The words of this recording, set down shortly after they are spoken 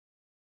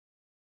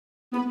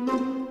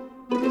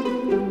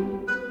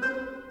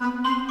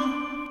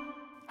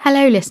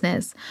Hello,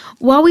 listeners.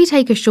 While we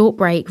take a short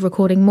break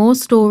recording more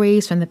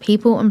stories from the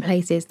people and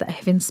places that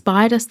have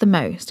inspired us the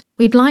most,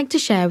 we'd like to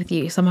share with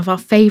you some of our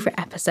favourite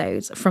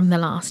episodes from the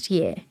last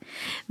year.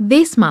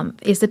 This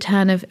month is the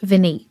turn of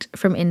Vineet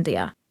from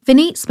India.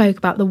 Vineet spoke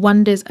about the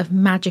wonders of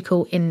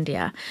magical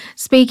India.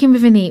 Speaking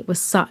with Vineet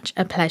was such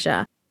a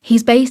pleasure.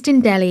 He's based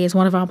in Delhi as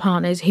one of our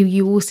partners who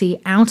you will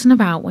see out and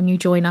about when you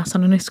join us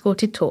on an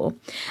escorted tour.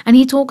 And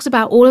he talks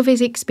about all of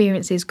his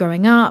experiences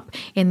growing up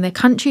in the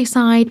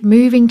countryside,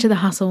 moving to the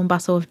hustle and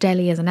bustle of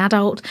Delhi as an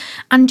adult,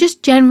 and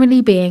just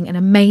generally being an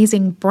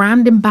amazing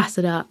brand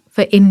ambassador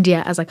for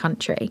India as a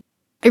country.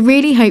 I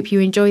really hope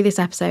you enjoy this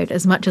episode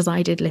as much as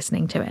I did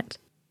listening to it.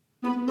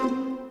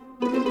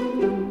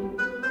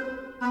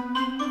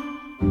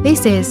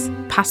 This is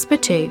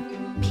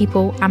Passepartout,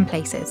 People and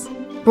Places,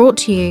 brought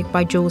to you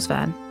by Jules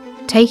Verne,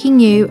 taking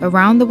you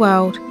around the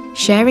world,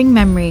 sharing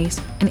memories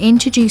and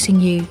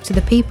introducing you to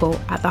the people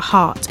at the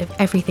heart of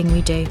everything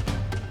we do.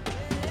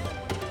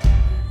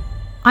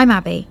 I'm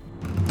Abby,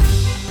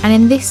 and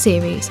in this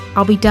series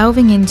I'll be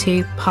delving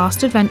into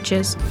past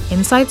adventures,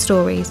 inside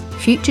stories,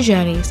 future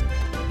journeys,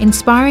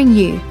 inspiring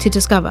you to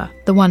discover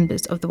the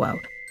wonders of the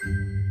world.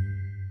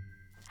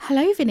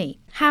 Hello Vineet,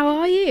 how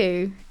are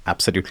you?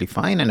 Absolutely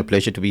fine, and a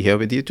pleasure to be here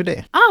with you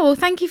today. Oh, well,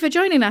 thank you for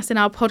joining us in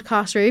our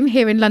podcast room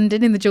here in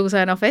London in the Jules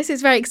Verne office.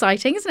 It's very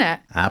exciting, isn't it?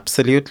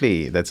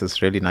 Absolutely.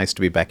 It's really nice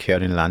to be back here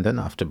in London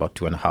after about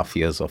 2.5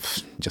 years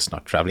of just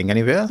not traveling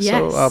anywhere.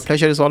 Yes. So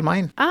pleasure is all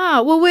mine.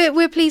 Well,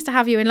 we're pleased to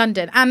have you in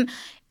London. And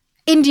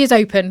India's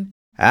open.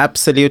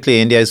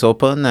 Absolutely. India is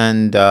open,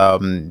 and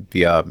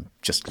we are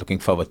just looking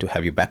forward to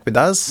have you back with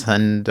us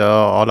and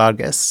all our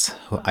guests.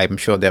 I'm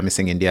sure they're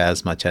missing India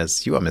as much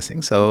as you are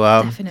missing. So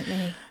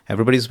Definitely.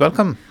 Everybody's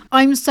welcome.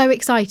 I'm so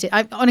excited.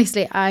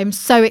 I'm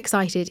so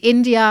excited.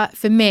 India,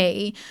 for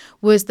me,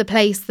 was the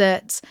place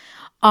that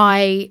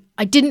I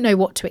didn't know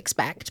what to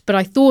expect, but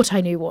I thought I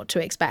knew what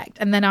to expect.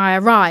 And then I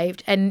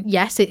arrived, and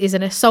yes, it is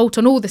an assault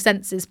on all the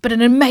senses, but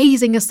an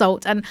amazing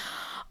assault. And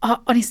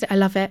honestly, I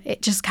love it.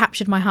 It just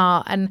captured my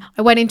heart. And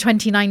I went in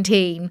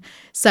 2019.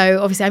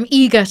 So obviously I'm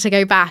eager to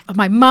go back.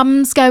 My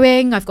mum's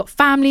going. I've got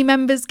family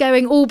members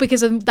going, all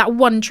because of that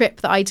one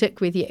trip that I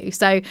took with you.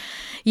 So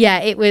yeah,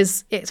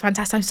 it's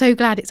fantastic. I'm so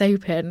glad it's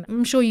open.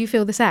 I'm sure you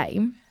feel the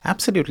same.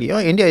 Absolutely.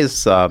 India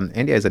is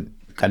a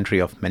country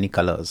of many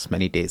colors,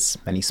 many tastes,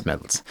 many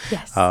smells.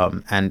 Yes.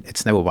 And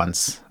it's never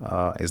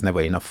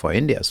enough for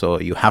India. So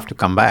you have to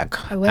come back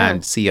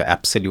and see an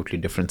absolutely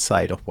different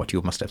side of what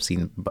you must have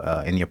seen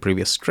in your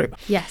previous trip.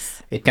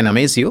 Yes. It can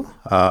amaze you.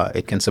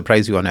 It can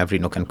surprise you on every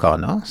nook and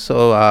corner.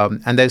 So,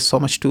 and there's so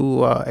much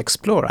to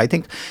explore. I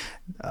think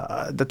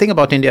the thing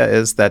about India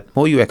is that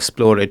more you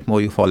explore it, more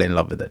you fall in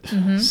love with it.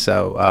 Mm-hmm.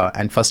 So,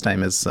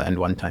 and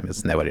one time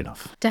is never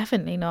enough.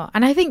 Definitely not.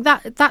 And I think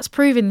that's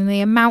proven in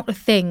the amount of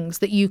things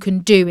that you can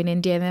do in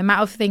India, and the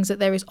amount of things that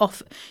there is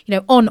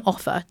on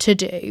offer to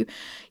do.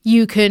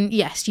 You can,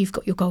 yes, you've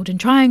got your Golden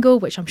Triangle,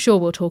 which I'm sure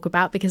we'll talk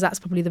about because that's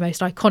probably the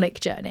most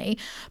iconic journey.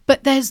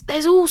 But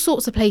there's all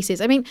sorts of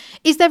places. I mean,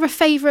 is there a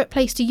favourite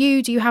place to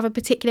you? Do you have a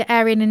particular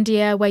area in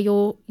India where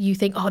you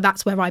think, oh,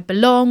 that's where I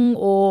belong,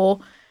 or...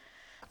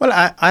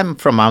 Well, I'm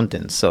from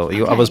mountains, so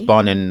I was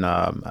born in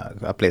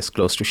a place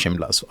close to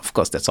Shimla. So, of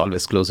course, that's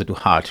always closer to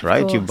heart,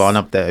 right? You're born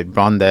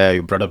there,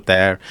 you brought up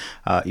there.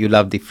 You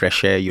love the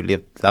fresh air.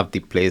 You love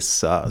the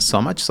place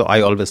so much. So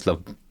I always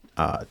love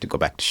to go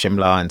back to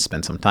Shimla and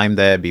spend some time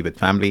there, be with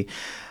family.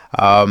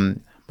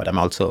 But I'm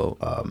also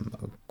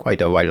quite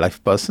a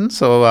wildlife person.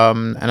 So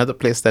another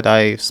place that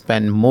I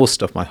spend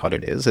most of my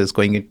holidays is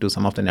going into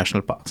some of the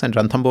national parks, and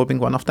Ranthambore being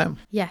one of them.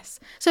 Yes.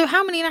 So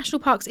how many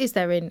national parks is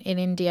there in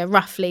India,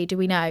 roughly? Do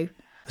we know?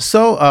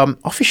 So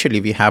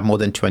officially, we have more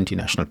than 20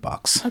 national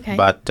parks,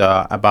 but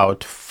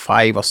about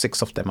 5 or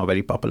 6 of them are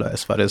very popular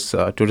as far as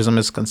tourism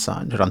is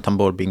concerned,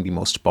 Ranthambore being the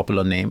most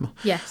popular name.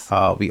 Yes.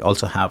 We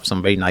also have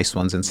some very nice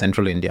ones in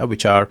central India,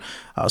 which are,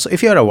 so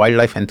if you're a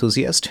wildlife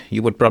enthusiast,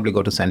 you would probably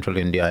go to central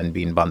India and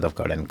be in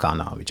Bandhavgarh and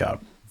Kanha, which are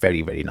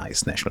very, very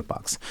nice national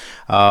parks.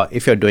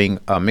 If you're doing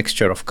a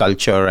mixture of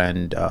culture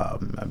and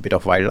a bit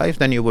of wildlife,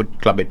 then you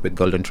would club it with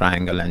Golden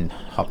Triangle and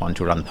hop on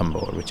to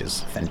Ranthambore, which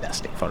is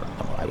fantastic for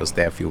Ranthambore. I was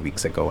there a few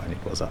weeks ago and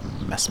it was a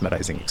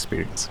mesmerizing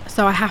experience.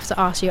 So I have to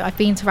ask you, I've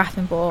been to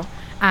Ranthambore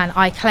and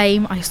I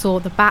claim I saw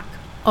the back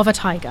of a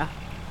tiger.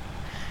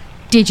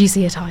 Did you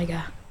see a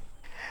tiger?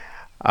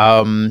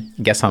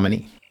 Guess how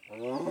many?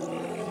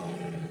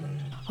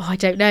 Oh, I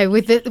don't know.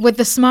 With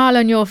the smile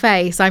on your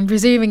face, I'm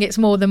presuming it's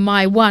more than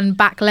my one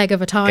back leg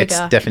of a tiger. It's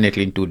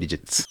definitely in 2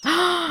 digits.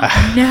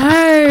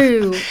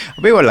 No.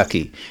 We were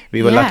lucky.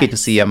 We were lucky to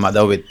see a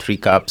mother with 3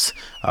 cubs,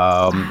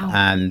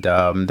 and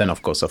then,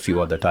 of course, a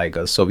few other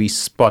tigers. So we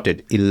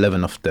spotted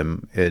 11 of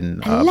them in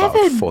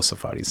about 4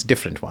 safaris,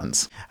 different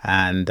ones.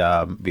 And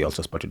we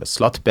also spotted a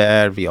sloth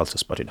bear. We also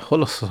spotted a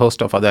whole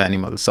host of other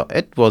animals. So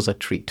it was a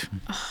treat.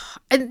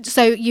 And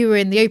so you were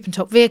in the open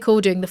top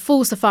vehicle doing the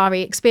full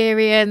safari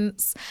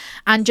experience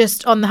and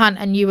just on the hunt,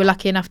 and you were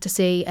lucky enough to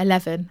see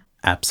 11.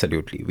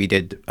 Absolutely. We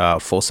did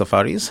 4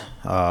 safaris,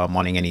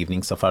 morning and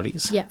evening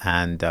safaris, Yeah.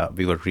 and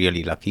we were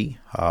really lucky.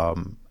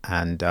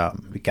 And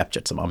we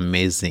captured some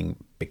amazing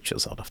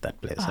pictures out of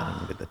that place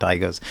and with the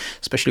tigers,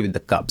 especially with the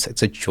cubs.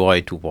 It's a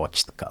joy to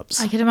watch the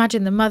cubs. I can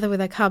imagine the mother with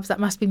her cubs. That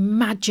must be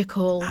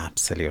magical.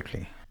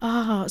 Absolutely.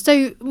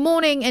 So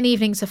morning and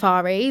evening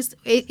safaris,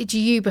 do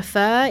you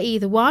prefer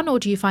either one or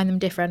do you find them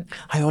different?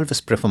 I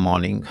always prefer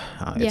morning.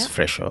 It's Yeah.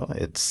 fresher,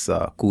 it's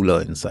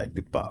cooler inside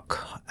the park,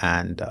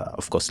 and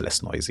of course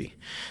less noisy.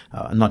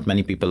 Not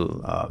many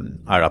people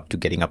are up to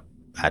getting up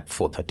at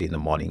 4:30 in the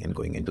morning and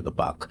going into the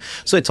park.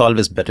 So it's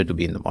always better to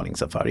be in the morning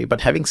safari.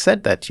 But having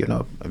said that,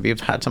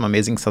 we've had some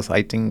amazing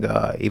sighting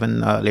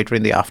even later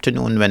in the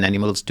afternoon when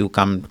animals do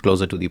come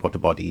closer to the water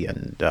body,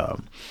 and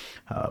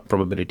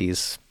probability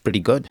is pretty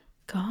good.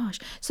 Gosh.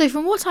 So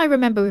from what I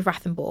remember with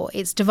Ranthambore,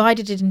 it's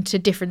divided into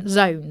different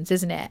zones,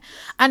 isn't it?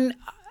 And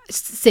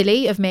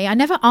silly of me, I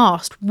never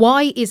asked,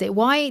 why is it?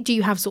 Why do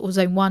you have sort of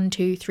zone 1,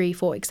 2, 3,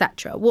 4,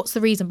 etc.? What's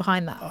the reason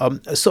behind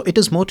that? So it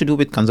is more to do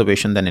with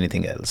conservation than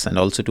anything else, and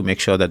also to make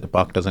sure that the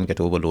park doesn't get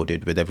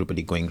overloaded with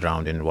everybody going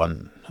around in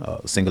one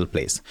single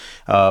place.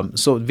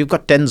 So we've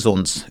got 10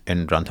 zones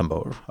in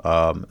Ranthambore.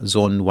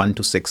 Zone 1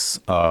 to 6,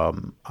 or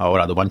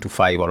rather 1 to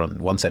 5 are on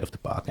one side of the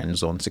park, and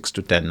zone 6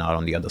 to 10 are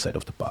on the other side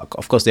of the park.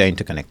 Of course, they are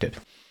interconnected.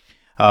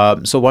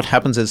 So what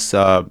happens is,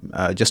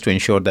 just to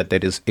ensure that there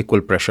is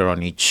equal pressure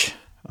on each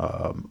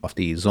of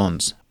the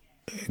zones,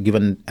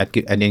 given at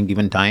any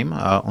given time,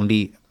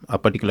 only a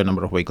particular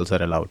number of vehicles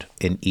are allowed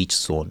in each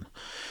zone.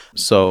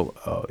 So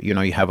you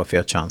have a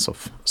fair chance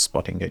of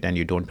spotting it, and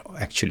you don't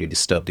actually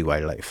disturb the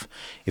wildlife.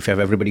 If you have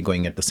everybody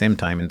going at the same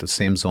time in the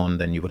same zone,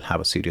 then you will have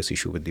a serious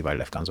issue with the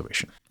wildlife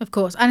conservation. Of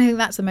course. And I think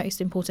that's the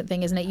most important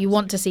thing, isn't it? You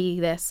want to see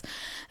this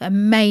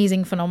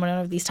amazing phenomenon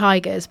of these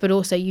tigers, but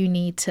also you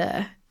need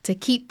to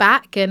keep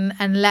back and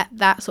let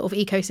that sort of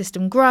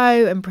ecosystem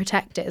grow and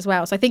protect it as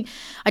well. So I think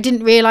I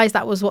didn't realise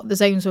that was what the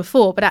zones were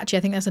for, but actually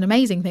I think that's an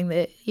amazing thing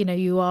that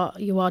you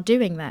are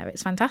doing there.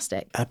 It's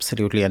fantastic.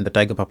 Absolutely, and the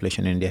tiger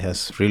population in India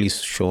has really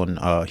shown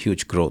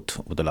huge growth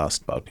over the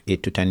last about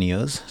 8 to 10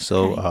 years.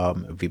 So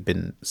we've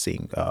been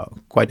seeing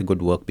quite a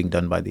good work being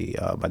done by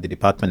the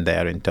department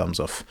there in terms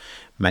of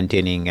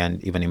maintaining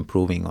and even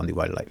improving on the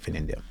wildlife in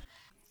India.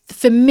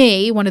 For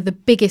me, one of the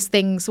biggest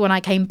things when I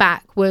came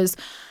back was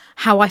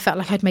how I felt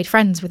like I'd made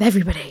friends with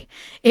everybody.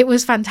 It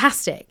was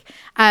fantastic.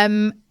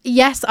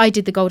 Yes, I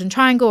did the Golden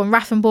Triangle and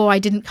Ranthambore. I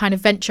didn't kind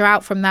of venture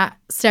out from that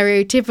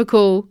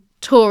stereotypical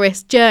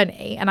tourist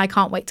journey, and I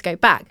can't wait to go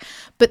back.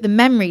 But the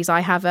memories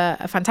I have are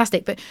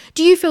fantastic. But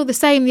do you feel the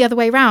same the other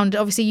way around?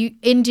 Obviously,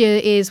 India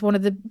is one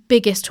of the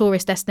biggest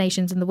tourist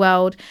destinations in the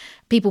world.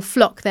 People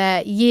flock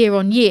there year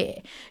on year.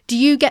 Do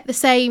you get the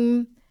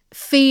same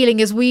feeling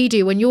as we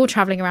do when you're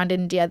traveling around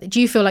India? Do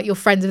you feel like you're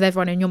friends with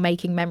everyone and you're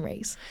making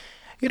memories?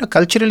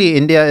 Culturally,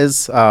 India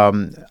is,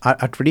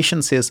 our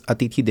tradition says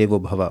Atithi Devo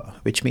Bhava,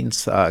 which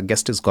means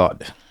guest is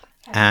God.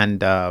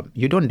 And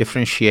you don't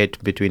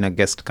differentiate between a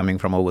guest coming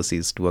from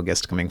overseas to a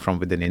guest coming from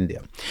within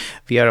India.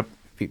 We are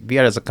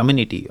as a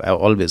community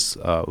always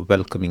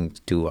welcoming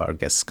to our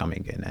guests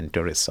coming in, and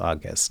tourists are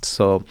guests.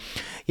 So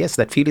yes,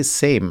 that feel is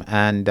same,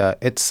 and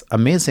it's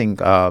amazing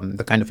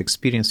the kind of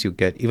experience you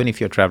get, even if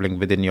you're traveling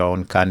within your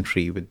own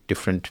country with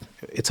different.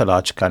 It's a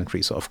large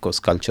country, so of course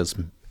cultures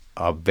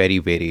are very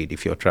varied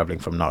if you're traveling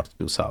from north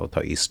to south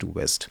or east to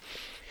west.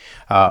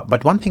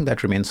 But one thing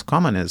that remains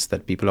common is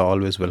that people are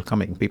always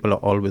welcoming. People are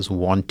always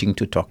wanting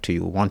to talk to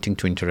you, wanting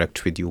to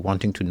interact with you,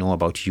 wanting to know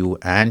about you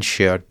and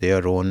share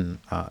their own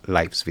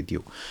lives with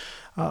you.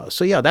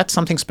 So yeah, that's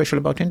something special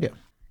about India.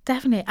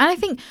 Definitely. And I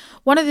think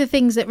one of the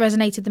things that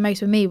resonated the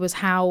most with me was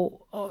how,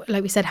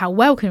 like we said, how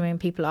welcoming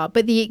people are,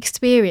 but the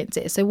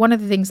experiences. So one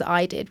of the things that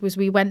I did was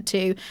we went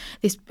to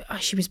this,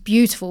 she was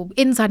beautiful,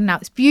 inside and out,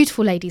 this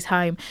beautiful lady's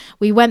home.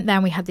 We went there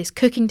and we had this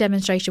cooking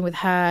demonstration with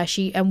her.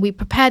 And we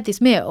prepared this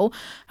meal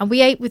and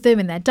we ate with them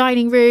in their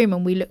dining room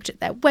and we looked at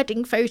their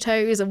wedding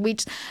photos and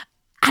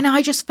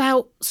I just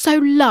felt so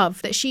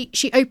loved that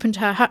she opened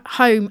her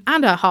home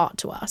and her heart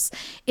to us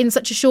in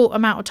such a short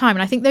amount of time.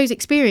 And I think those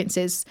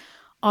experiences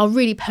are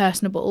really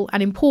personable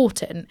and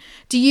important.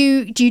 Do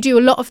you do a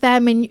lot of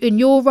them in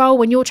your role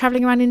when you're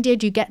traveling around India?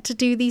 Do you get to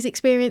do these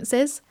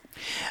experiences?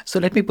 So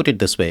let me put it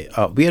this way.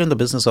 We are in the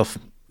business of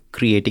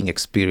creating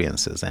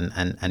experiences,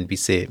 and we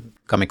say,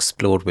 come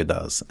explore with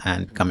us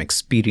and come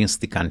experience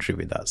the country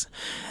with us.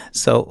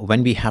 So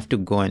when we have to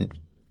go and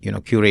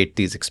curate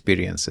these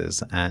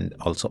experiences and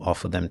also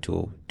offer them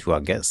to our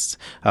guests,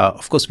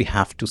 of course we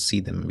have to see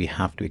them, we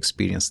have to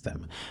experience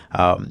them.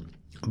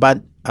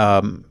 But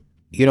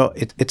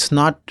it's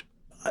not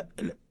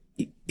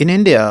in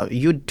India.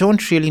 You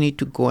don't really need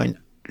to go and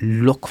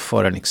look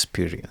for an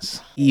experience.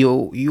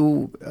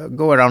 You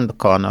go around the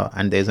corner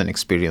and there's an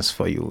experience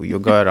for you. You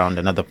go around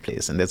another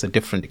place and there's a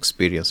different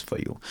experience for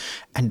you,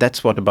 and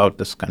that's what about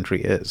this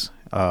country is.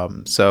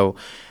 So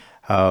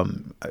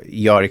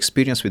your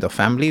experience with a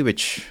family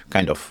which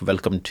kind of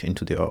welcomed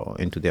into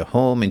their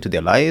home, into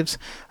their lives,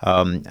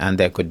 and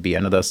there could be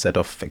another set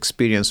of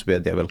experience where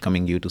they're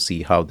welcoming you to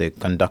see how they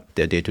conduct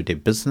their day-to-day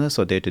business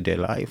or day-to-day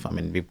life. I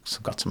mean, we've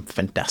got some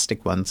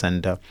fantastic ones,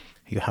 and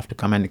you have to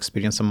come and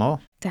experience some more.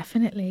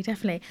 Definitely.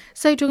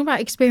 So talking about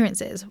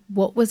experiences,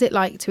 what was it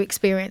like to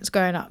experience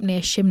growing up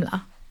near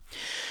Shimla?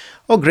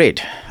 Oh,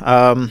 great.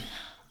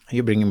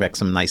 You're bringing back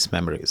some nice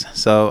memories.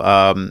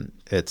 So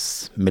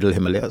it's middle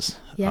Himalayas.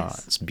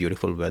 Yes. It's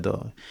beautiful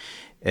weather.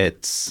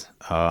 It's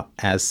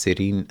as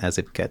serene as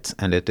it gets,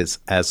 and it is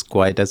as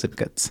quiet as it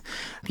gets.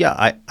 Yeah,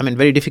 I mean,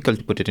 very difficult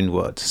to put it in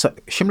words. So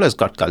Shimla's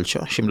got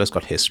culture, Shimla's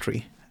got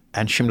history,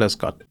 and Shimla's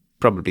got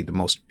probably the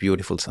most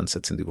beautiful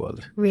sunsets in the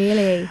world.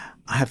 Really?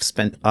 I have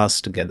spent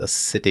hours together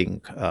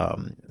sitting,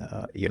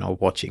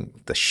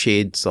 watching the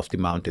shades of the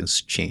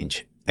mountains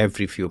change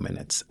every few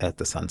minutes at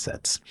the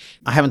sunsets.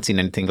 I haven't seen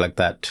anything like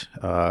that.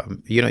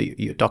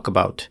 You talk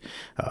about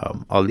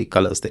all the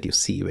colors that you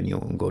see when you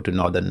go to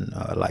Northern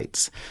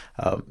Lights.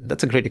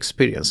 That's a great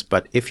experience.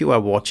 But if you are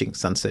watching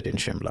sunset in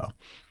Shimla,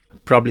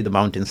 probably the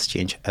mountains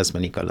change as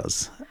many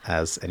colors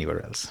as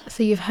anywhere else.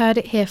 So you've heard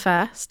it here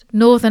first.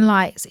 Northern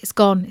Lights, it's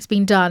gone, it's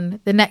been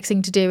done. The next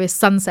thing to do is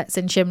sunsets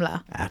in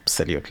Shimla.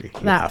 Absolutely.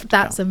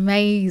 That's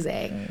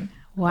amazing.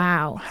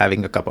 Wow.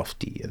 Having a cup of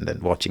tea and then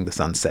watching the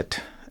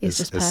sunset is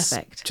just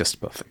perfect. Just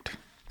perfect.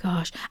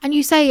 Gosh. And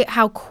you say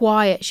how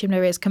quiet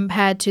Shimla is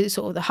compared to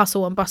sort of the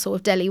hustle and bustle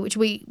of Delhi, which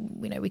we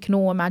can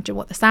all imagine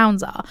what the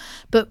sounds are.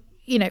 But,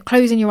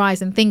 closing your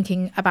eyes and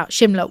thinking about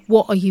Shimla,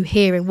 what are you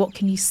hearing? What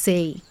can you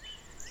see?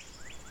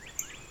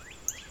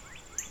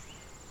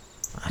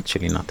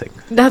 Actually, nothing.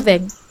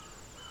 Nothing.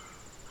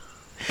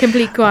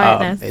 Complete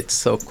quietness. It's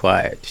so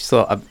quiet.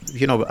 So,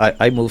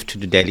 I moved to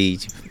Delhi,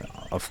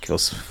 of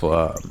course,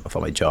 for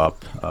my job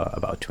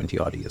about 20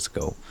 odd years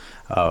ago.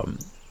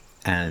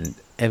 And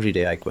every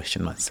day I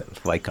question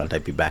myself, why can't I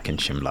be back in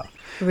Shimla?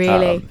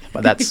 Really?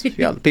 But that's,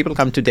 people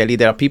come to Delhi.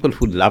 There are people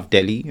who love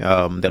Delhi. There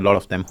are a lot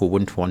of them who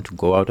wouldn't want to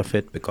go out of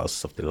it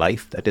because of the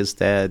life that is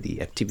there,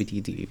 the activity,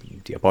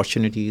 the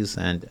opportunities.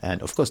 And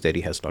of course, Delhi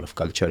has a lot of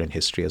culture and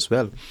history as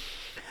well.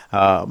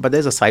 But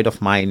there's a side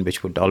of mine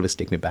which would always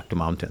take me back to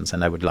mountains,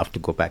 and I would love to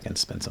go back and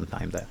spend some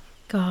time there.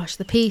 Gosh,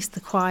 the peace,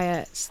 the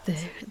quiet,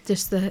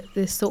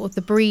 the sort of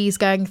the breeze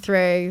going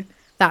through.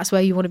 That's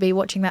where you want to be,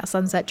 watching that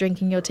sunset,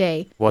 drinking your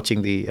tea.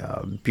 Watching the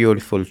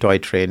beautiful toy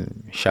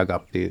train shug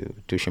up to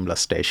Shimla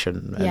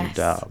station and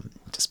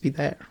just be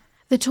there.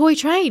 The toy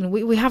train,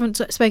 we haven't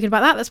spoken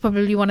about that. That's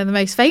probably one of the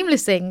most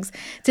famous things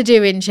to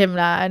do in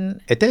Shimla.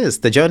 And it is.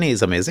 The journey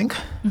is amazing.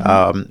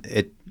 Mm-hmm.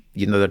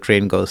 The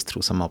train goes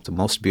through some of the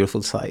most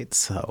beautiful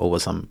sites, over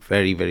some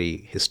very,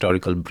 very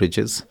historical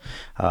bridges,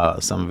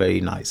 some very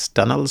nice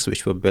tunnels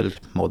which were built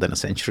more than a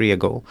century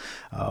ago.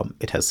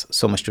 It has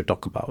so much to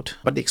talk about.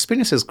 But the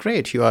experience is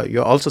great.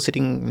 You're also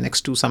sitting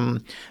next to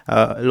some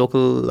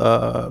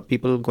local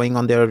people going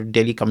on their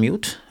daily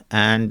commute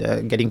and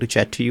getting to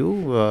chat to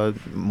you.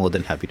 More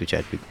than happy to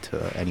chat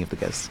with any of the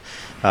guests.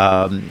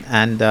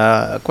 And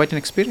quite an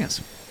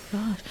experience.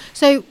 Gosh.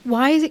 So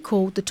why is it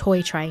called the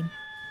toy train?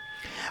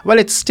 Well,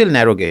 it's still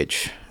narrow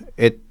gauge.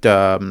 It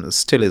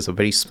still is a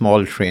very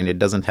small train. It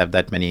doesn't have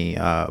that many,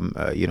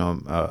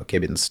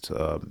 cabins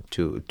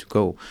to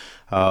go.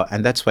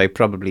 And that's why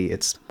probably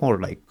it's more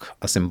like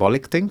a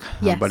symbolic thing.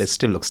 Yes. But it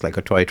still looks like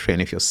a toy train.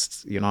 If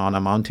you're, on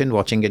a mountain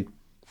watching it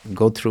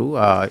go through,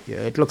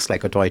 it looks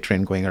like a toy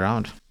train going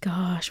around.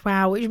 Gosh,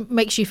 wow. It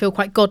makes you feel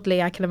quite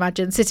godly, I can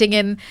imagine, sitting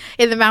in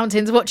the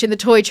mountains, watching the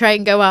toy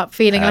train go up,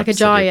 feeling like a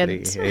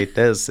giant. It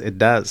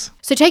does.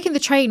 So taking the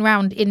train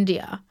round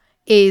India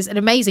is an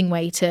amazing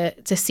way to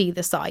see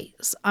the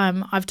sights.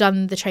 I've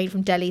done the train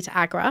from Delhi to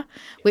Agra,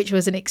 which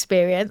was an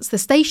experience. The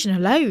station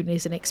alone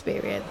is an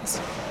experience.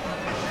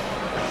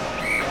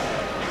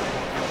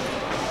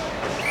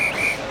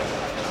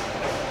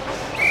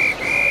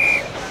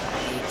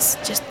 It's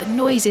just the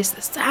noises,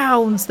 the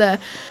sounds, the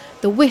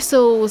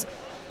whistles,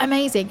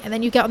 amazing. And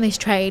then you get on this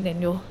train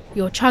and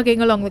you're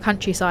chugging along the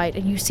countryside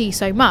and you see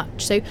so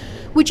much. So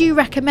would you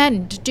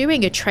recommend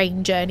doing a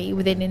train journey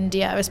within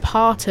India as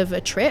part of a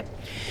trip?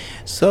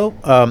 So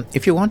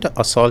if you want to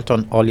assault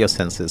on all your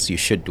senses, you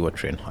should do a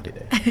train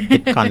holiday.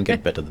 It can't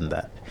get better than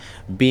that.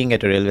 Being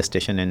at a railway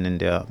station in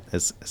India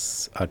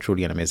is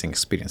truly an amazing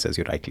experience, as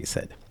you rightly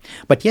said.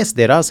 But yes,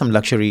 there are some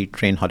luxury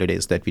train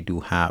holidays that we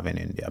do have in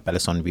India.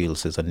 Palace on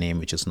Wheels is a name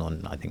which is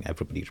known. I think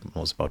everybody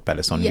knows about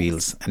Palace on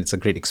Wheels. And it's a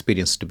great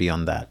experience to be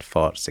on that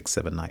for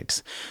 6-7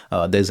 nights.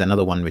 There's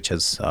another one which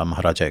is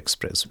Maharaja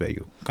Express, where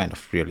you kind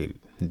of really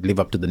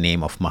live up to the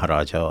name of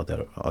Maharaja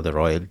or the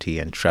royalty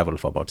and travel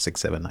for about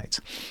 6-7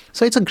 nights.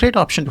 So it's a great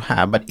option to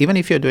have. But even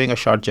if you're doing a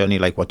short journey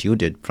like what you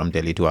did from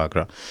Delhi to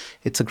Agra,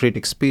 it's a great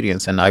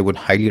experience. And I would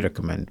highly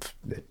recommend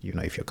that,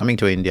 if you're coming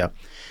to India,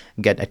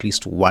 get at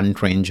least one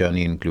train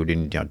journey included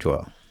in your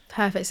tour.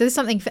 Perfect. So there's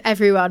something for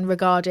everyone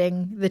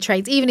regarding the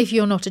trains. Even if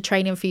you're not a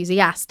train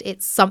enthusiast,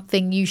 it's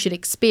something you should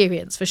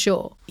experience for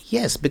sure.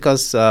 Yes,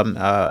 because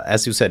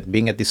as you said,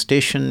 being at the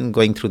station,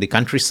 going through the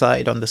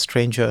countryside on this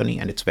train journey,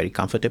 and it's very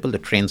comfortable. The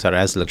trains are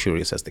as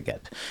luxurious as they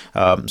get.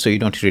 So you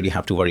don't really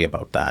have to worry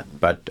about that.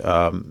 But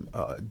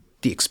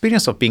the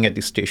experience of being at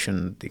the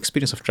station, the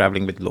experience of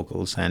traveling with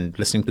locals and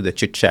listening to the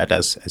chit chat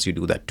as you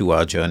do that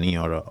 2-hour journey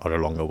or a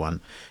longer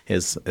one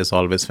is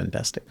always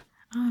fantastic.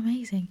 Oh,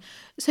 amazing.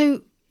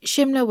 So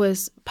Shimla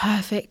was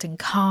perfect and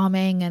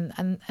calming and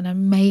an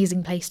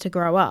amazing place to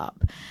grow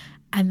up.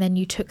 And then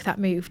you took that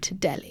move to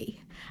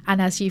Delhi.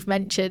 And as you've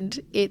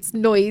mentioned, it's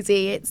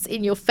noisy, it's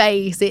in your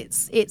face,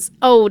 it's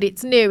old,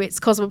 it's new,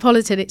 it's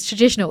cosmopolitan, it's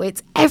traditional,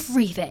 it's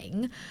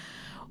everything.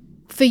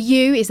 For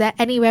you, is there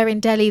anywhere in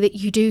Delhi that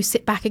you do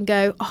sit back and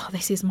go, oh,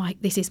 this is my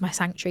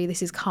sanctuary,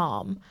 this is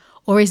calm?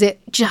 Or is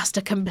it just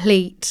a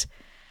complete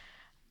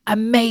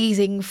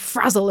amazing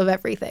frazzle of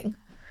everything?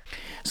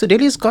 So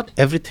Delhi's got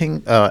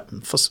everything.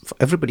 For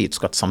everybody, it's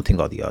got something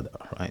or the other,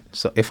 right?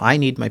 So if I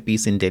need my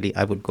peace in Delhi,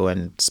 I would go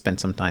and spend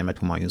some time at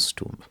Humayun's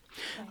tomb.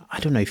 I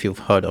don't know if you've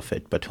heard of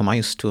it, but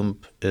Humayun's tomb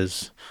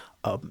is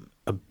a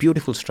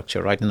beautiful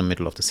structure right in the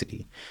middle of the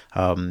city.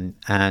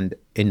 And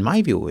in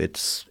my view,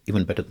 it's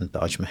even better than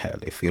Taj Mahal.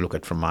 If you look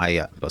at it from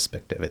my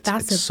perspective,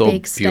 it's so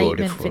big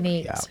beautiful. Statement,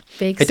 Vineet. Yeah,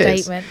 big it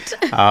statement.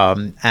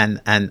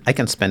 And I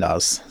can spend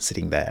hours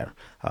sitting there.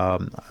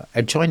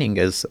 Adjoining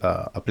is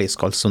a place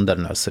called Sundar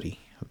Nursery,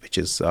 which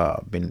has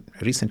been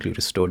recently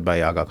restored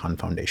by Aga Khan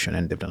Foundation,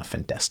 and they've done a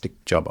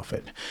fantastic job of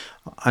it.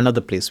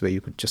 Another place where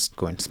you could just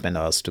go and spend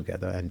hours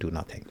together and do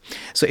nothing.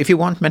 So if you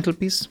want mental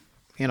peace,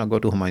 go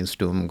to Humayun's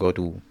tomb, go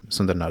to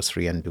Sundar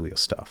Nursery and do your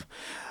stuff.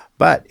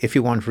 But if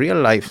you want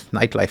real life,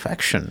 nightlife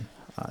action,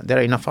 there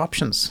are enough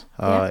options.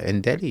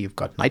 In Delhi, you've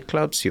got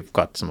nightclubs, you've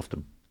got some of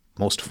the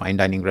most fine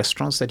dining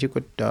restaurants that you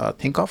could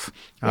think of,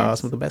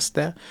 some of the best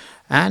there,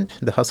 and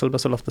the hustle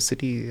bustle of the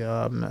city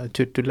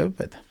to live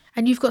with.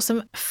 And you've got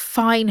some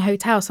fine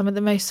hotels, some of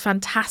the most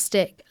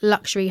fantastic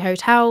luxury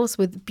hotels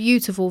with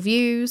beautiful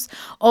views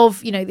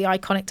of, the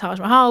iconic Taj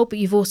Mahal. But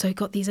you've also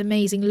got these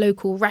amazing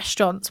local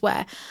restaurants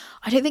where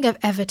I don't think I've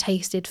ever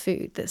tasted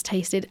food that's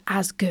tasted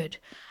as good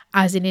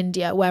as in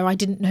India, where I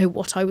didn't know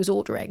what I was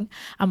ordering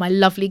and my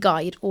lovely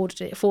guide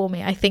ordered it for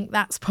me. I think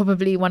that's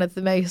probably one of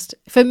the most,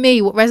 for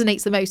me, what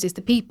resonates the most is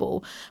the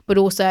people, but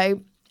also,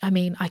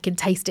 I can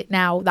taste it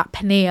now, that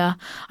paneer,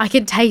 I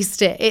can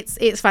taste it.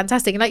 It's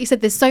fantastic. And like you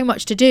said, there's so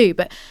much to do,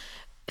 but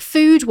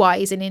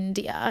food-wise in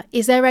India,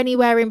 is there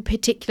anywhere in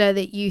particular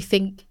that you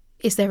think,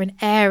 is there an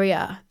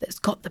area that's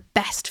got the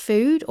best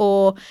food?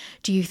 Or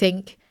do you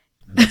think...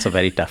 That's a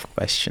very tough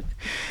question.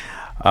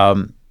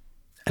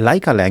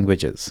 Like our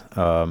languages,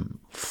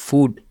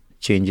 food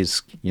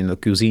changes,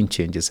 cuisine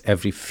changes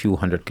every few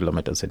hundred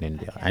kilometers in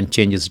India and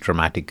changes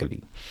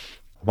dramatically.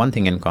 One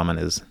thing in common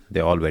is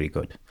they're all very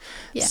good.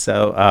 Yeah.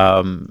 So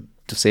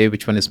to say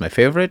which one is my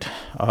favorite,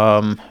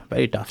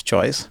 very tough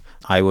choice.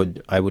 I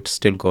would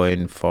still go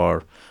in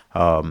for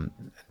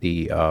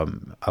the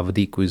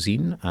Awadhi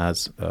cuisine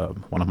as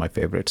one of my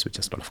favorites, which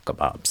is a lot of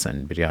kebabs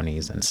and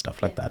biryanis and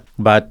stuff like that.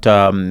 But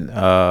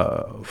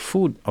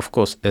food, of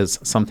course, is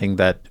something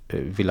that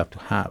we love to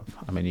have.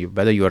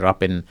 Whether you're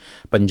up in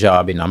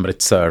Punjab, in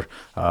Amritsar,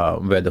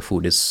 where the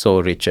food is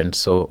so rich and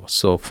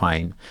so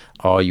fine,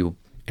 or you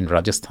in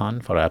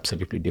Rajasthan for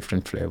absolutely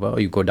different flavor, or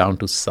you go down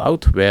to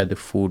South where the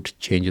food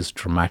changes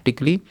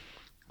dramatically,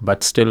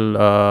 but still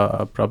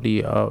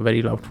probably a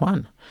very loved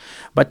one.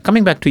 But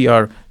coming back to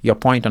your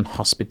point on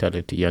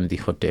hospitality and the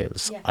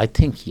hotels, I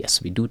think,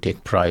 yes, we do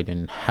take pride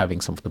in having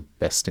some of the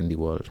best in the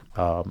world,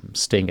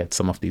 staying at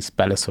some of these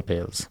palace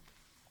hotels.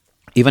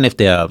 Even if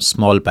they are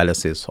small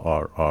palaces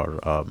or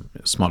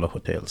smaller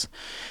hotels,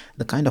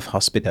 the kind of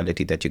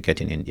hospitality that you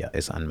get in India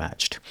is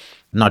unmatched,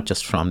 not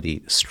just from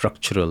the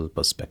structural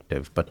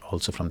perspective, but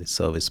also from the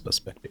service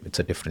perspective. It's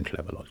a different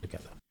level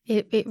altogether.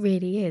 It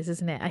really is,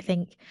 isn't it? I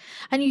think.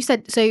 And you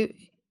said, so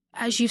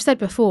as you've said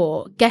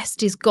before,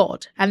 guest is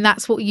God, and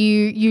that's what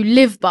you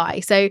live by.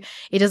 So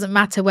it doesn't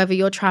matter whether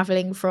you're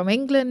traveling from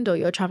England or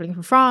you're traveling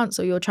from France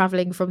or you're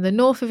traveling from the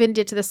north of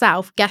India to the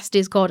south, guest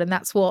is God. And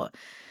that's what,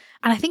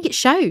 and I think it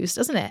shows,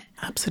 doesn't it?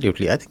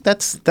 Absolutely. I think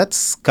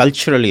that's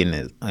culturally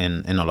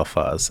in all of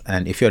us.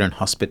 And if you're in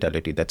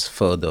hospitality, that's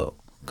further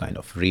kind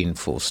of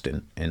reinforced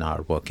in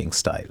our working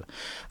style.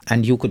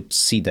 And you could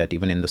see that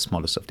even in the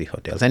smallest of the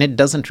hotels. And it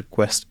doesn't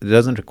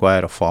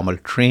require a formal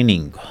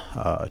training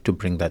to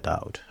bring that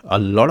out. A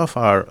lot of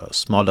our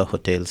smaller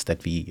hotels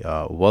that we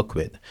work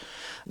with,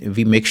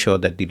 we make sure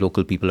that the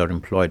local people are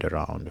employed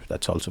around.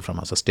 That's also from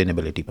a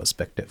sustainability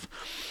perspective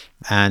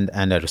and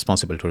a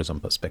responsible tourism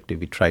perspective.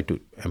 We try to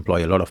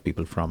employ a lot of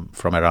people from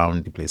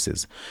around the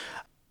places.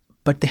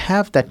 But they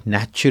have that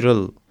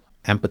natural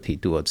empathy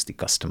towards the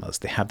customers.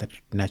 They have that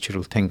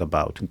natural thing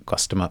about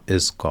customer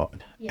is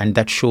God. Yeah. And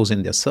that shows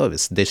in their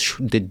service. They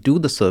do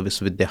the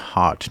service with their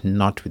heart,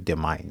 not with their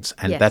minds.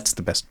 And that's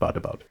the best part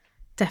about it.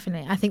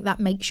 Definitely. I think that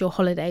makes your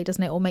holiday,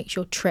 doesn't it? Or makes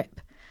your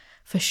trip,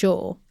 for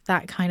sure.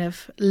 That kind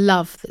of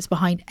love that's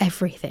behind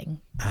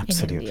everything.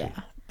 Absolutely. In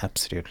India.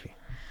 Absolutely.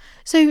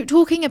 So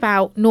talking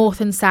about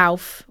north and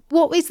south,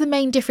 what is the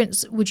main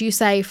difference, would you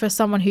say, for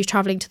someone who's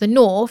travelling to the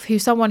north,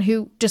 someone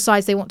who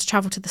decides they want to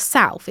travel to the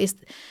south?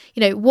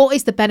 What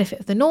is the benefit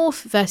of the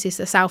north versus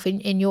the south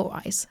in your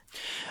eyes?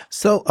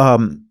 So,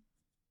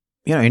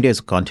 India is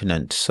a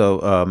continent.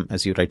 So,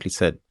 as you rightly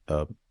said,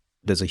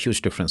 there's a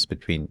huge difference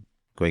between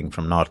going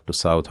from north to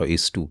south or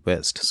east to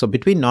west. So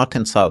between north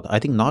and south, I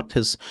think north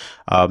is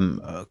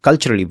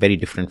culturally very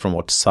different from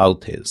what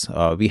south is.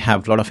 We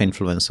have a lot of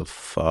influence of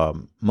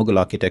Mughal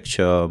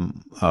architecture,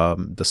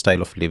 the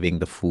style of living,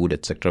 the food,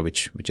 etc.,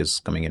 which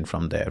is coming in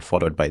from there,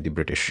 followed by the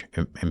British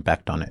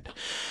impact on it.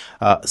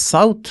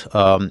 South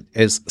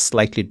is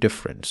slightly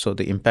different. So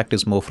the impact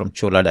is more from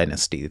Chola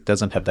dynasty. It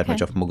doesn't have that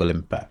much of Mughal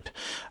impact.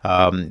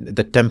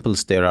 The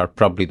temples there are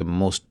probably the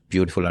most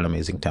beautiful and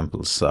amazing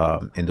temples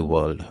in the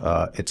world.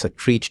 It's a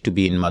treat to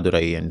be in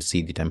Madurai and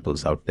see the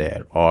temples out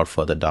there, or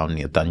further down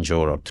near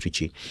Tanjore or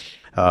Trichy.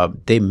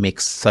 They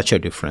make such a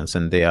difference,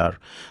 and they're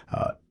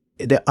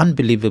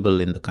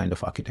unbelievable in the kind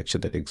of architecture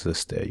that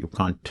exists there. You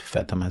can't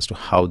fathom as to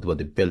how were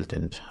they built,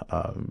 and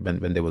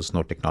when there was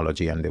no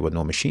technology and there were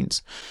no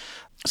machines.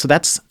 So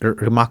that's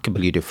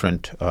remarkably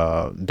different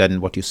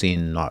than what you see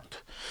in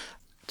North.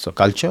 So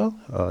culture,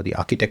 the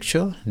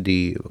architecture,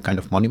 the kind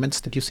of monuments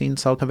that you see in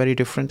South are very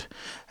different.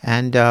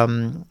 And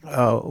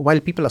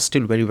while people are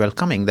still very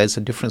welcoming, there's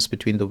a difference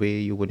between the way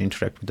you would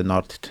interact with the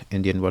North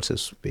Indian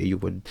versus way you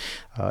would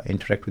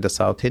interact with the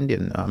South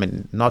Indian. I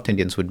mean, North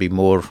Indians would be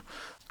more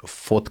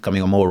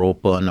forthcoming or more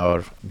open,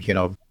 or,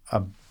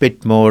 a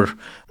bit more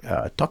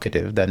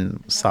talkative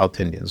than South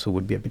Indians, who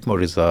would be a bit more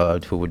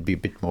reserved, who would be a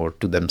bit more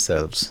to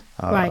themselves.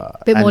 Right.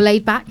 A bit more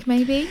laid back,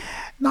 maybe?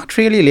 Not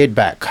really laid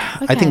back.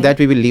 Okay. I think that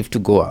we will leave to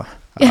Goa.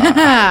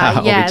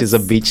 Yes. Which is a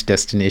beach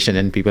destination,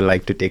 and people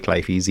like to take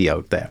life easy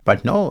out there.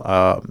 But no,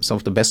 some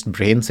of the best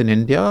brains in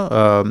India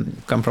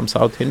come from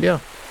South India.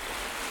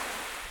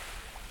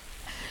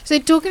 So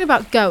talking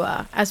about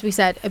Goa, as we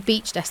said, a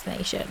beach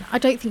destination, I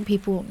don't think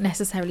people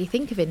necessarily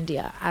think of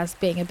India as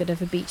being a bit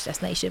of a beach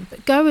destination,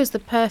 but Goa is the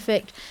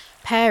perfect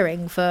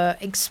pairing for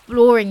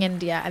exploring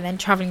India and then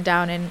travelling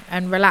down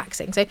and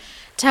relaxing. So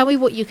tell me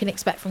what you can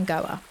expect from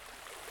Goa.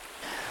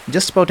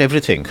 Just about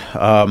everything.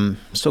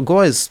 So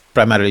Goa is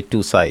primarily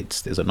two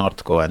sides. There's a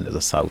North Goa and there's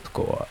a South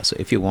Goa. So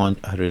if you want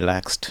a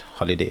relaxed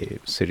holiday,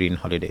 serene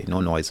holiday,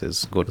 no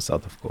noises, go to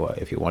South of Goa.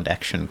 If you want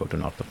action, go to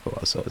North of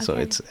Goa. So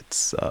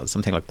it's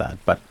something like that.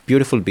 But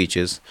beautiful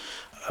beaches,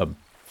 a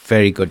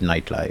very good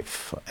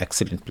nightlife,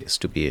 excellent place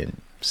to be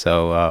in.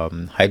 So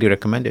highly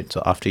recommend it.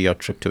 So after your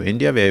trip to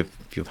India, where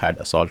you've had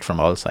assault from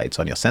all sides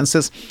on your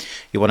senses,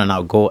 you want to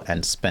now go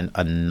and spend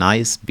a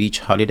nice beach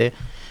holiday.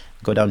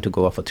 Go down to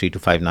Goa for 3 to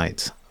 5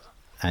 nights.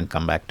 And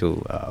come back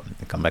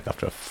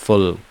after a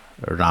full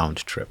round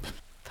trip.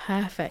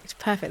 Perfect.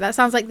 That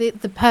sounds like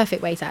the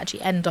perfect way to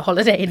actually end a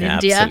holiday in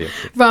India,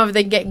 absolutely. Rather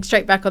than getting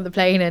straight back on the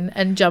plane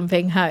and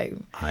jumping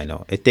home. I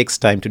know. It takes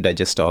time to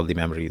digest all the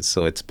memories,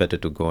 so it's better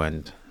to go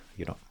and,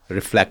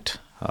 reflect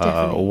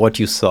what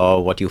you saw,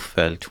 what you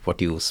felt,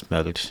 what you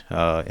smelled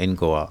in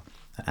Goa,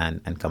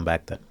 and come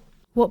back then.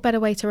 What better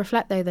way to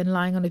reflect, though, than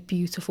lying on a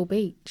beautiful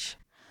beach?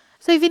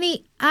 So,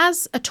 Vineet,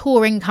 as a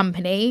touring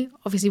company,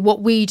 obviously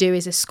what we do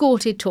is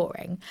escorted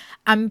touring.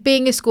 And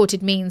being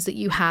escorted means that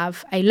you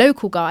have a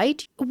local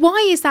guide.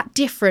 Why is that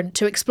different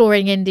to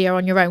exploring India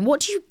on your own?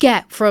 What do you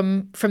get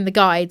from the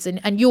guides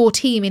and your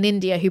team in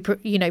India who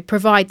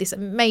provide this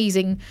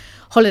amazing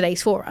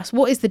holidays for us?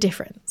 What is the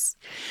difference?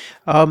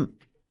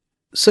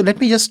 So let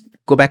me just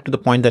go back to the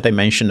point that I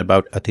mentioned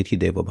about Atithi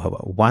Devo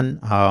Bhava. One,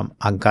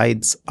 our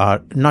guides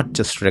are not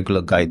just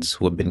regular guides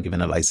who have been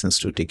given a license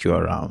to take you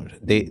around.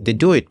 They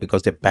do it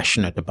because they're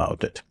passionate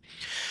about it.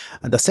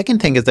 And the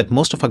second thing is that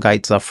most of our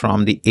guides are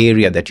from the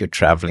area that you're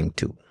traveling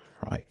to,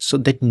 right? So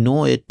they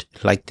know it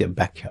like their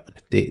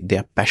backyard. They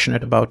are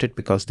passionate about it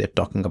because they're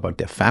talking about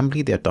their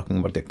family, they're talking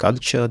about their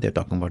culture, they're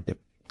talking about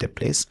their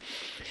place.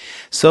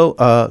 So,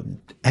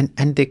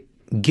 and they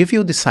give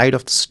you the side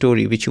of the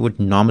story which you would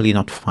normally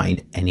not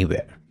find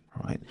anywhere.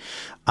 Right.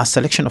 Our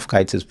selection of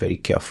guides is very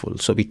careful.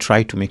 So we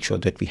try to make sure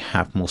that we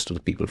have most of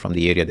the people from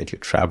the area that you're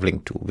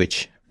traveling to,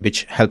 which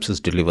helps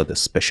us deliver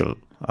this special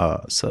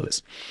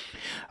service.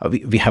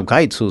 We have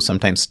guides who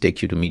sometimes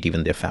take you to meet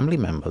even their family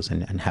members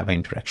and have an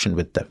interaction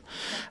with them.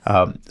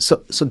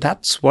 So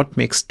that's what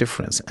makes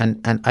difference.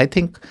 And I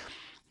think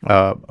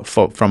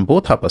from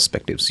both our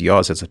perspectives,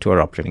 yours as a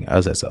tour operating,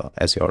 us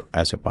as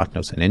your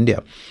partners in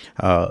India,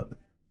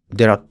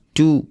 there are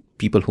two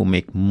people who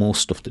make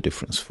most of the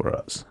difference for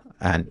us.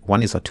 And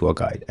one is our tour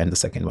guide and the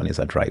second one is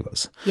our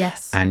drivers.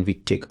 Yes. And we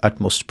take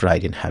utmost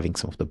pride in having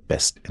some of the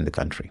best in the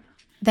country.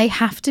 They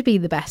have to be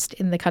the best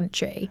in the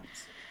country.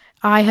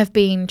 I have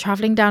been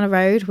travelling down a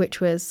road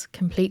which was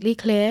completely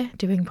clear,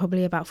 doing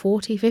probably about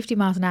 40, 50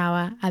 miles an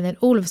hour. And then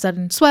all of a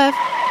sudden, swerve,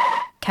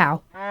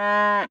 cow.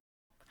 And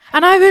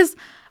I was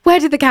where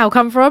did the cow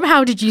come from?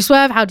 How did you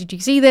swerve? How did you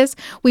see this?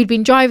 We'd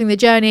been driving the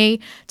journey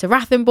to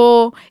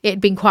Rathenborough. It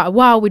had been quite a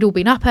while. We'd all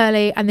been up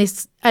early.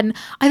 And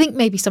I think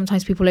maybe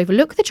sometimes people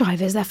overlook the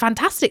drivers. They're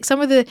fantastic.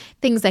 Some of the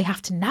things they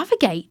have to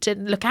navigate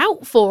and look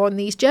out for on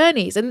these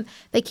journeys, and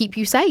they keep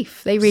you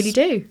safe. They really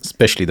do.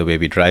 Especially the way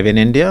we drive in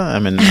India. I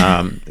mean,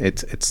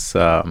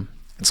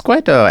 it's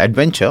quite an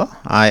adventure.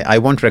 I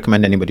won't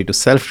recommend anybody to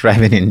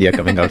self-drive in India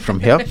coming out from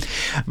here.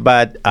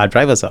 But our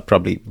drivers are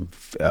probably,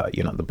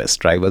 the best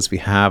drivers we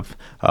have.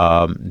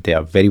 They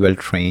are very well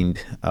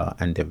trained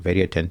and they're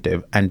very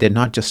attentive. And they're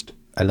not just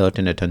alert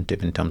and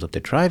attentive in terms of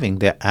their driving.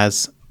 They're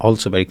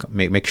also very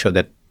make sure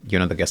that,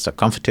 the guests are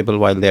comfortable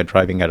while they're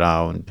driving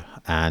around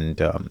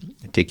and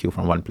take you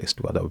from one place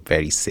to other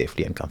very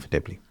safely and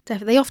comfortably.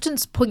 Definitely. They often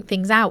point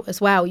things out as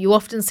well. You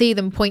often see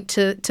them point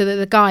to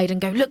the guide and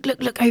go,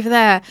 look over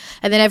there.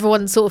 And then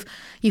everyone sort of,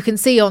 you can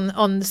see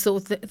on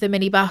sort of the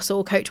minibus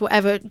or coach,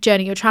 whatever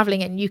journey you're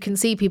travelling in, you can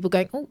see people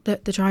going, oh, the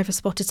driver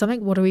spotted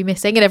something. What are we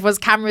missing? And everyone's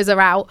cameras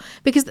are out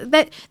because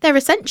they're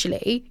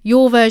essentially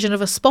your version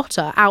of a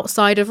spotter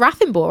outside of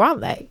Rathenborough,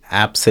 aren't they?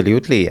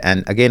 Absolutely.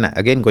 And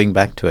again, going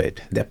back to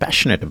it, they're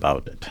passionate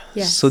about it.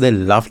 Yes. So they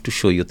love to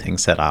show you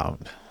things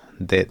around.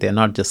 They're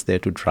not just there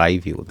to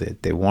drive you.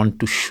 They want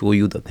to show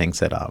you the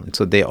things around.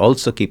 So they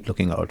also keep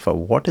looking out for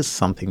what is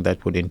something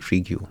that would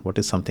intrigue you, what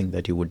is something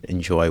that you would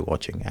enjoy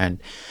watching.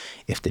 And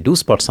if they do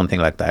spot something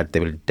like that,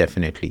 they will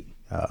definitely,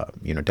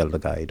 tell the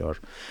guide or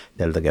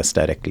tell the guest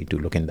directly to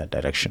look in that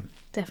direction.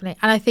 Definitely.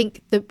 And I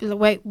think the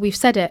way we've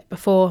said it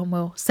before, and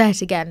we'll say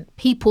it again,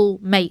 people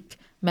make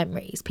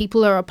memories.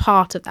 People are a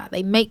part of that.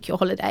 They make your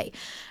holiday,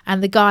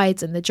 and the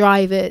guides and the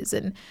drivers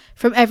and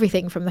from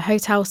everything from the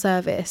hotel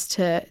service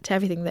to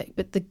everything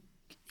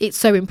it's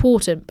so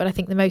important. But I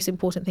think the most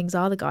important things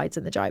are the guides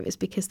and the drivers,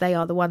 because they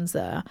are the ones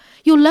that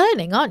you're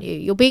learning, aren't you?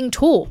 You're being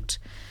taught.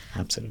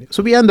 Absolutely.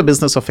 So we are in the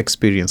business of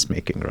experience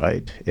making,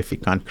 right? If we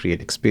can't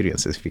create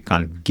experiences, if we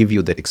can't give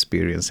you that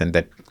experience and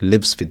that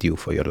lives with you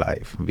for your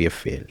life, we have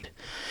failed.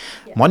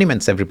 Yeah.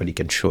 Monuments, everybody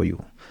can show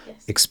you.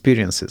 Yes.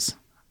 Experiences,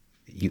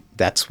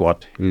 that's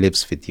what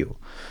lives with you.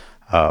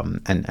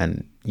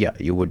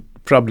 You would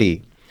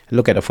probably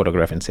look at a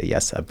photograph and say,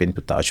 yes, I've been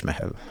to Taj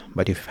Mahal.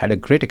 But if you've had a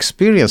great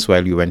experience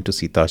while you went to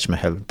see Taj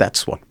Mahal,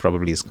 that's what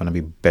probably is going to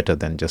be better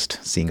than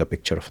just seeing a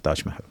picture of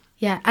Taj Mahal.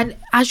 Yeah, and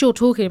as you're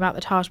talking about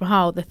the Taj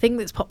Mahal, the thing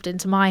that's popped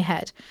into my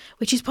head,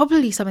 which is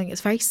probably something that's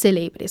very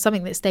silly, but it's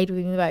something that stayed with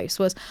me the most,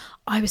 was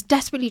I was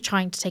desperately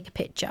trying to take a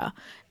picture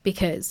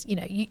because,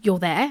 you're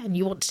there and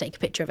you want to take a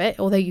picture of it,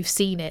 although you've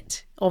seen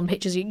it on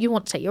pictures, you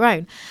want to take your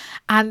own.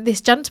 And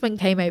this gentleman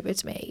came over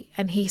to me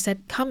and he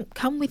said,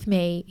 come with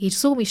me. He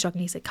saw me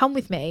struggling. He said, come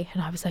with me.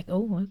 And I was like,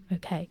 oh,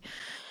 okay.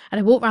 And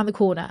I walked around the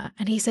corner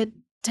and he said,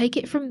 take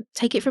it from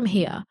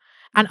here.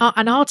 And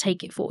I'll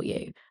take it for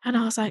you. And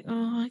I was like,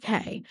 oh,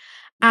 okay.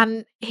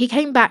 And he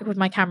came back with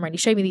my camera and he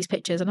showed me these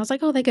pictures and I was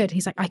like, oh, they're good.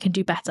 He's like, I can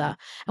do better.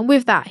 And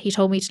with that, he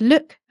told me to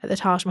look at the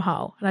Taj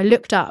Mahal. And I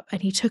looked up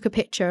and he took a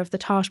picture of the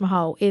Taj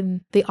Mahal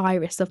in the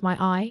iris of my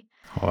eye.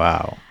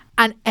 Wow.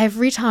 And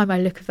every time I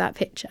look at that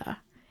picture,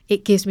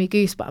 it gives me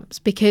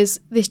goosebumps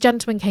because this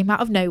gentleman came out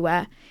of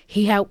nowhere.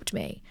 He helped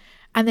me.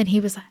 And then he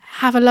was like,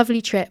 have a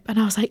lovely trip. And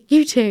I was like,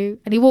 you too.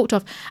 And he walked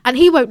off. And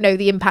he won't know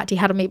the impact he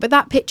had on me. But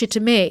that picture to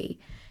me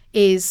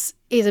is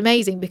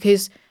amazing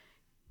because,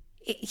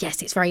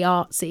 yes, it's very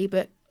artsy,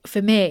 but for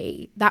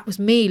me, that was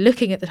me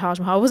looking at the Taj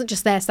Mahal. I wasn't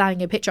just there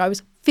standing in a picture. I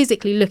was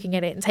physically looking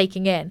at it and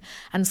taking in,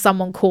 and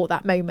someone caught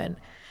that moment.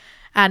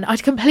 And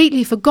I'd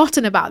completely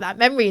forgotten about that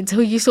memory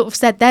until you sort of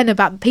said then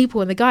about the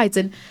people and the guides.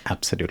 And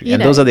absolutely.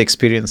 And those are the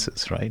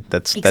experiences, right?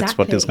 That's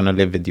what is going to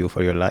live with you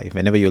for your life.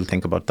 Whenever you'll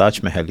think about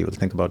Taj Mahal, you will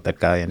think about that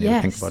guy and you'll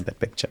think about that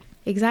picture.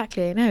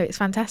 Exactly. No, it's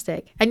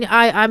fantastic. And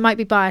I might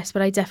be biased,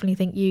 but I definitely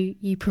think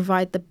you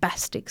provide the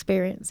best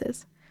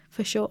experiences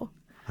for sure.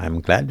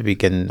 I'm glad we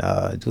can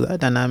do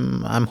that, and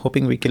I'm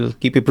hoping we can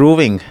keep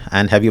improving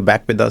and have you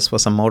back with us for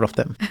some more of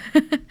them.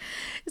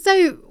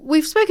 So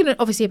we've spoken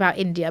obviously about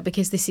India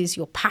because this is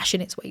your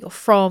passion, it's where you're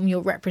from,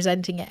 you're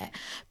representing it.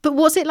 But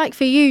what's it like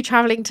for you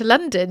travelling to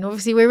London?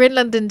 Obviously we're in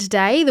London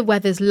today, the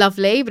weather's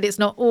lovely, but it's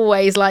not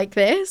always like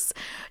this.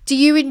 Do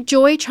you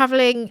enjoy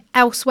travelling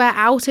elsewhere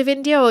out of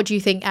India, or do you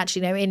think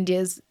actually no,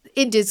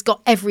 India's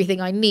got everything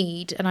I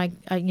need and I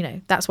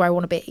that's where I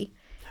want to be?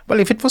 Well,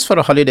 if it was for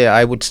a holiday,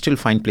 I would still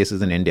find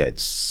places in India.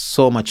 It's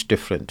so much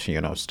different,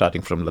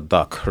 starting from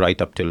Ladakh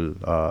right up till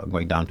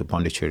going down to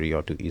Pondicherry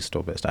or to east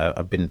or west.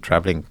 I've been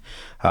traveling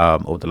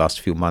over the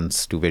last few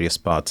months to various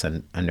parts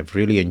and I've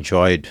really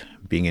enjoyed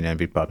being in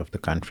every part of the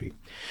country.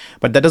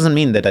 But that doesn't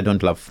mean that I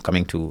don't love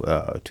coming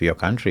to your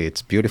country.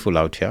 It's beautiful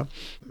out here.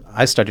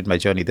 I started my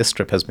journey. This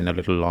trip has been a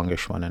little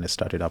longish one, and I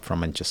started up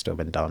from Manchester,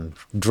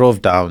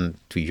 drove down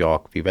to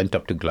York. We went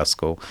up to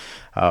Glasgow.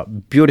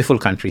 Beautiful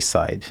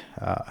countryside.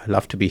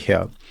 Love to be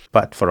here.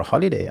 But for a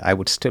holiday, I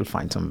would still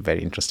find some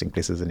very interesting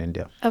places in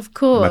India. Of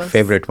course. My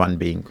favorite one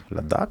being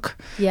Ladakh.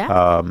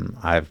 Yeah.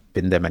 I've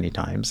been there many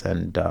times,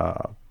 and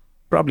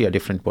probably a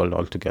different world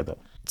altogether.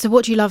 So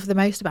what do you love the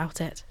most about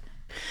it?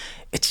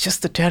 It's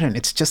just the terrain.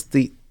 It's just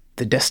the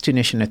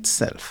destination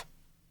itself.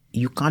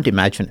 you can't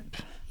imagine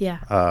it.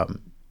 Yeah.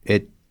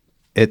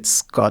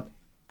 It's got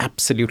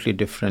absolutely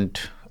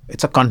different.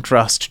 It's a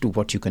contrast to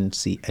what you can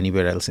see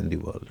anywhere else in the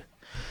world.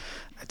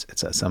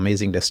 It's an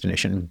amazing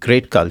destination,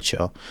 great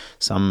culture,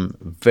 some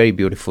very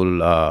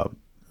beautiful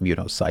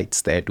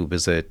sites there to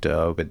visit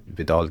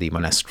with all the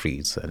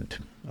monasteries and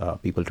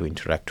people to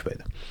interact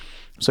with.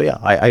 So yeah,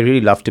 I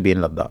really love to be in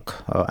Ladakh.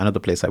 Another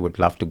place I would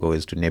love to go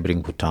is to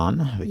neighboring Bhutan,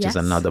 which is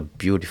another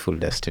beautiful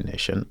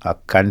destination, a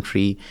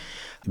country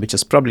which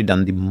has probably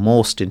done the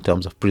most in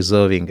terms of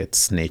preserving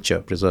its nature,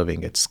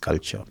 preserving its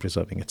culture,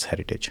 preserving its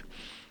heritage.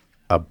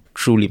 A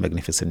truly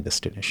magnificent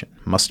destination.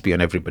 Must be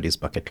on everybody's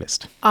bucket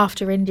list.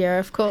 After India,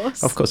 of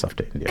course. Of course,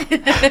 after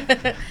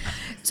India.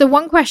 So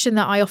one question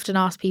that I often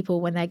ask people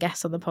when they're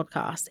guests on the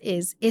podcast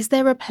is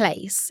there a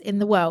place in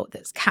the world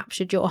that's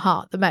captured your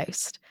heart the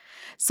most?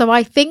 So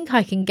I think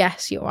I can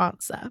guess your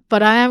answer,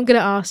 but I am going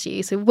to ask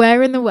you, so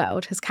where in the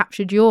world has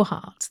captured your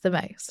heart the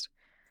most?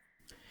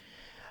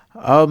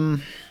 A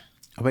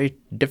very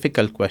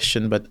difficult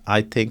question, but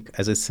I think,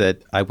 as I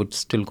said, I would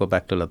still go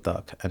back to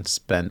Ladakh and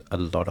spend a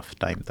lot of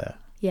time there.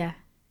 Yeah.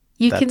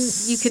 You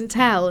can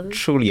tell.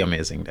 Truly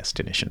amazing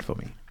destination for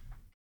me.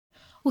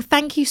 Well,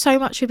 thank you so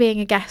much for being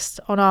a guest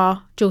on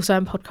our Jules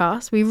Verne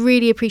podcast. We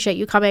really appreciate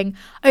you coming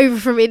over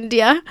from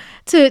India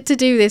to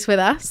do this with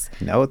us.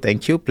 No,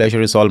 thank you.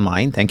 Pleasure is all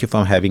mine. Thank you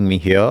for having me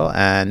here.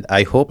 And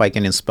I hope I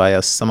can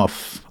inspire some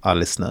of our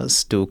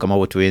listeners to come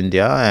over to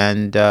India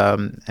and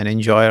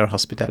enjoy our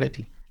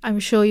hospitality. I'm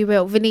sure you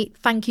will. Vineet,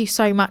 thank you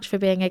so much for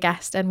being a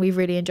guest, and we've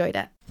really enjoyed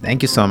it.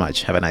 Thank you so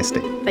much. Have a nice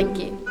day. Thank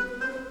you.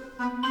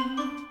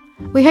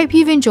 We hope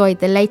you've enjoyed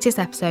the latest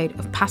episode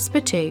of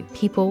Passepartout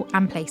People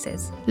and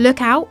Places.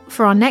 Look out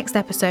for our next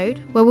episode,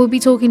 where we'll be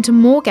talking to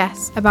more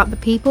guests about the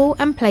people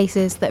and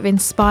places that have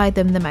inspired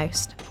them the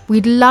most.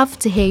 We'd love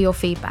to hear your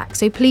feedback,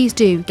 so please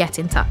do get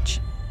in touch.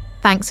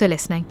 Thanks for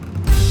listening.